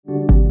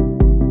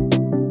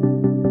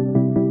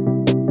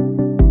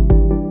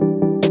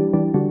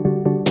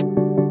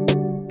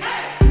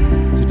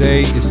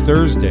Today is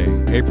Thursday,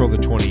 April the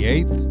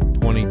 28th,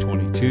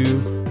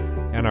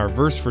 2022, and our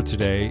verse for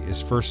today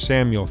is 1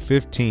 Samuel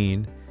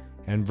 15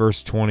 and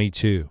verse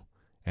 22,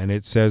 and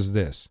it says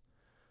this: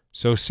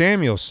 So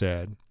Samuel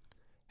said,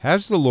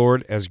 Has the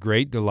Lord as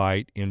great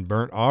delight in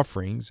burnt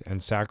offerings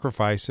and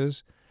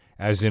sacrifices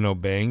as in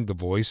obeying the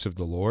voice of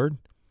the Lord?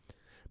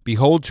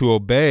 Behold, to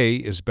obey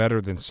is better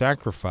than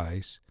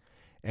sacrifice,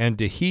 and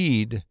to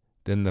heed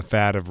than the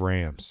fat of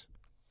rams.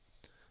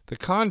 The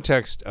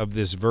context of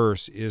this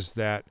verse is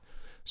that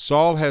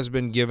Saul has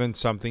been given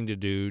something to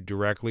do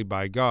directly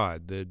by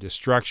God, the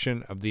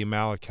destruction of the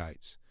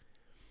Amalekites.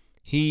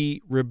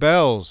 He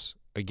rebels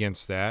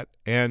against that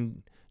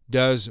and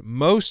does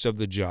most of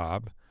the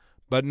job,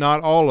 but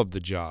not all of the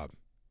job.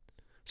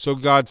 So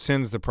God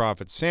sends the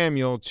prophet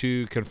Samuel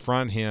to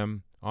confront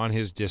him on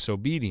his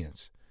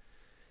disobedience.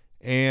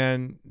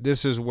 And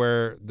this is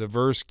where the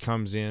verse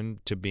comes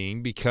into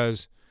being,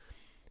 because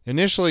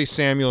initially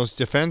Samuel is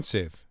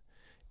defensive.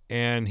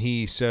 And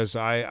he says,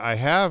 I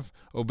have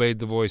obeyed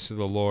the voice of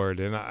the Lord,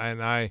 and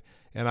I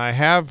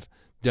have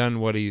done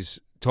what he's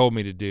told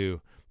me to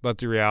do, but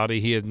the reality,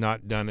 he has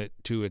not done it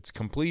to its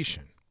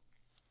completion.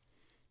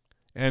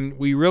 And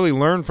we really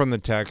learn from the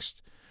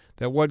text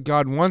that what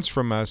God wants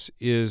from us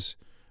is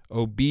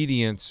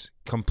obedience,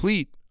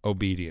 complete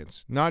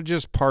obedience, not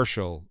just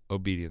partial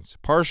obedience.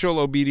 Partial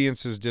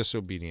obedience is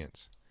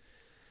disobedience.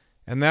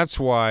 And that's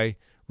why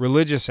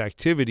religious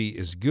activity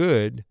is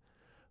good.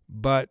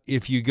 But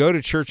if you go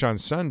to church on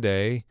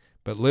Sunday,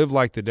 but live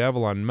like the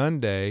devil on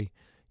Monday,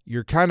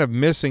 you're kind of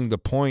missing the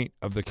point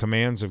of the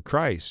commands of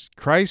Christ.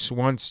 Christ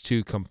wants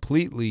to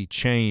completely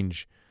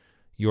change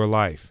your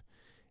life.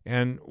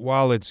 And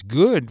while it's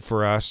good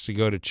for us to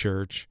go to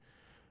church,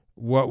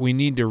 what we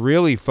need to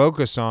really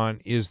focus on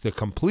is the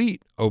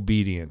complete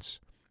obedience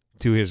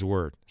to His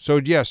Word.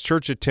 So yes,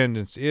 church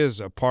attendance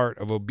is a part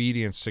of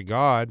obedience to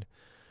God,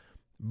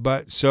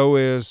 but so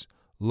is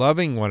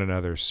loving one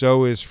another,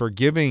 so is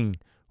forgiving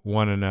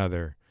one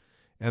another.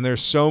 And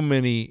there's so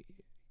many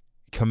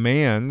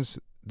commands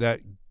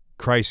that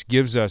Christ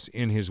gives us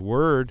in His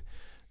Word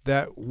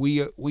that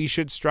we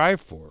should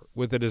strive for,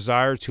 with a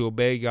desire to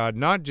obey God,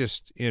 not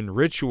just in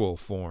ritual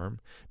form,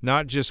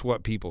 not just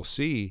what people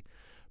see,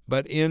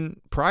 but in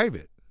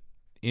private,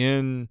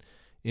 in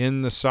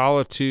the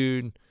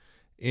solitude,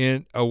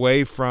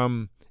 away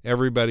from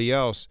everybody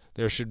else.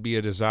 There should be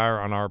a desire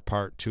on our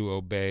part to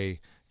obey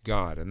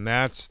God. And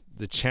that's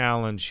the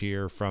challenge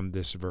here from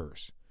this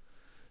verse.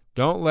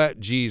 Don't let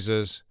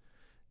Jesus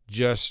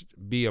just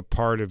be a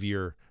part of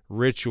your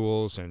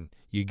rituals, and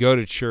you go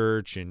to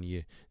church and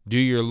you do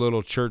your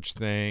little church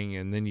thing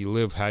and then you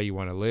live how you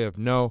want to live.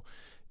 No,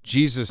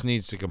 Jesus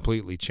needs to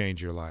completely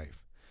change your life.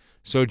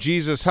 So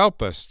Jesus,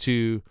 help us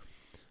to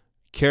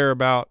care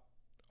about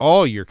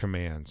all your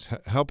commands.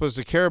 Help us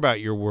to care about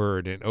your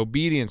word and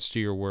obedience to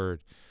your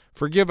word.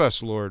 Forgive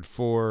us, Lord,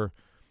 for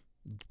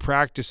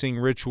practicing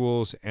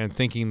rituals and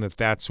thinking that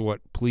that's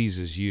what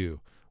pleases you.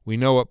 We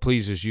know what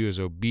pleases you is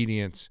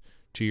obedience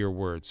to your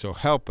word. So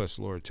help us,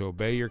 Lord, to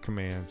obey your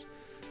commands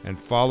and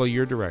follow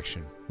your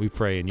direction. We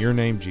pray in your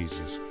name,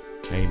 Jesus.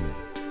 Amen.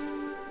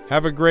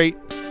 Have a great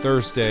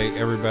Thursday,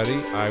 everybody.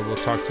 I will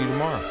talk to you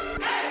tomorrow.